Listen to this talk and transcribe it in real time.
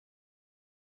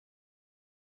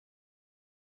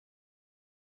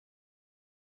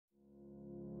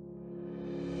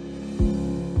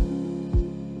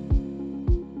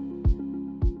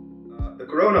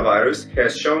coronavirus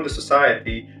has shown the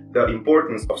society the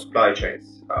importance of supply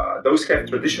chains. Those have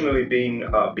traditionally been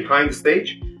behind the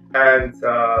stage, and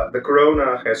the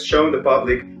corona has shown the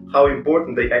public how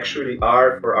important they actually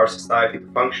are for our society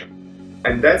to function.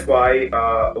 And that's why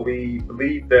we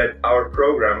believe that our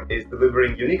program is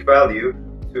delivering unique value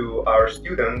to our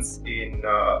students in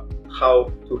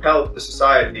how to help the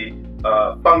society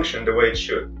function the way it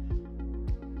should.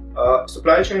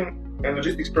 Supply chain and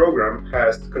logistics program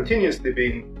has continuously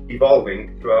been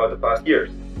evolving throughout the past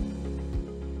years.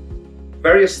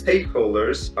 Various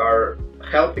stakeholders are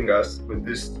helping us with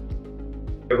this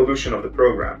evolution of the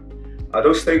program.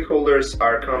 Those stakeholders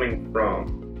are coming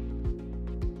from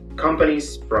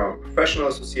companies, from professional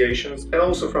associations, and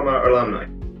also from our alumni.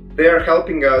 They are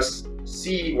helping us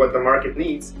see what the market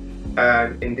needs,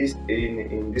 and in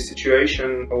this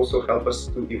situation also help us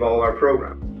to evolve our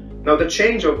program. Now, the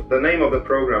change of the name of the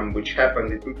program, which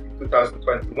happened in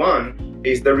 2021,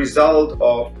 is the result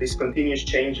of these continuous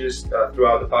changes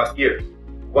throughout the past years.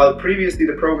 While previously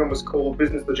the program was called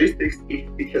Business Logistics,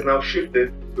 it has now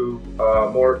shifted to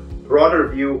a more broader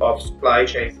view of supply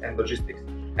chains and logistics,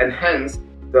 and hence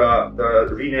the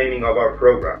renaming of our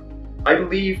program. I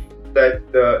believe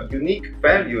that the unique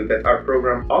value that our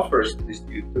program offers to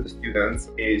the students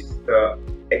is the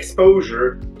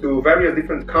exposure to various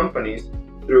different companies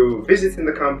through visits in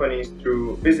the companies,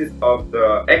 through visits of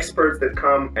the experts that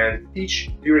come and teach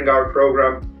during our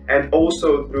program, and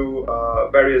also through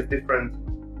various different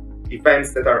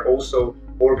events that are also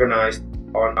organized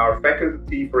on our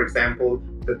faculty. For example,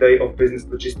 the Day of Business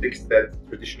Logistics that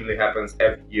traditionally happens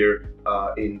every year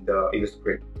in the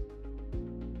spring.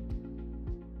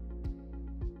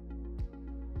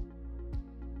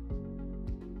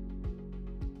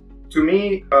 To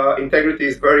me, integrity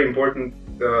is very important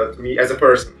to me as a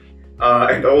person,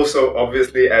 and also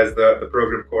obviously as the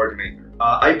program coordinator.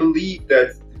 I believe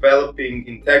that developing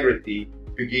integrity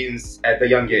begins at a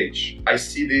young age. I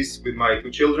see this with my two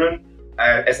children.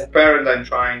 As a parent, I'm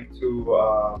trying to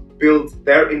build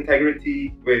their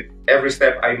integrity with every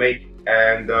step I make,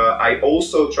 and I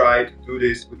also try to do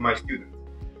this with my students.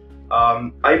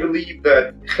 I believe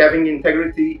that having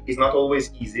integrity is not always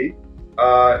easy.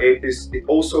 It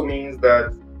also means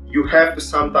that you have to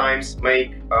sometimes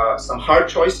make some hard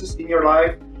choices in your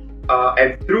life, and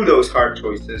through those hard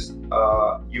choices,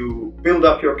 you build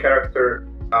up your character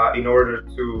in order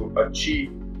to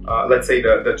achieve, let's say,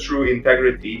 the true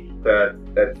integrity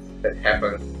that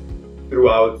happens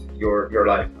throughout your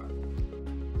lifetime.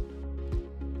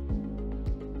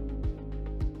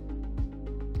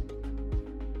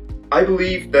 I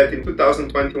believe that in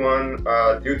 2021,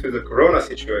 due to the corona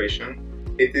situation,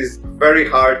 it is very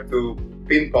hard to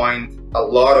pinpoint a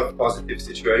lot of positive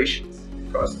situations,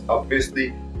 because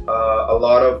obviously a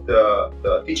lot of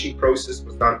the teaching process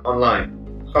was done online.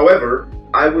 However,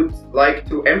 I would like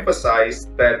to emphasize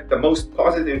that the most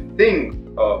positive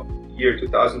thing of year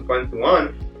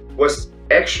 2021 was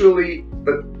actually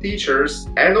the teachers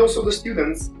and also the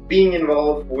students being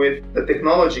involved with the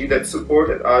technology that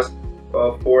supported us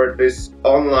for this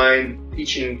online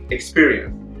teaching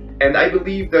experience. And I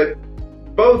believe that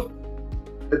both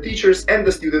the teachers and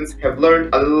the students have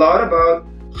learned a lot about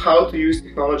how to use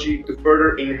technology to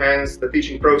further enhance the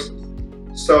teaching process.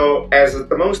 So as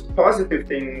the most positive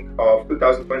thing of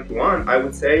 2021, I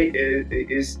would say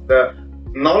is the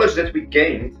knowledge that we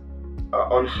gained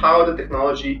on how the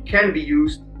technology can be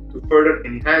used to further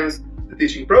enhance the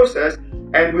teaching process,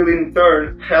 and will in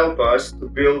turn help us to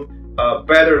build a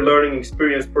better learning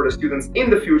experience for the students in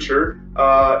the future,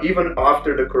 even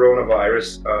after the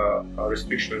coronavirus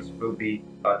restrictions will be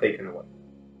taken away.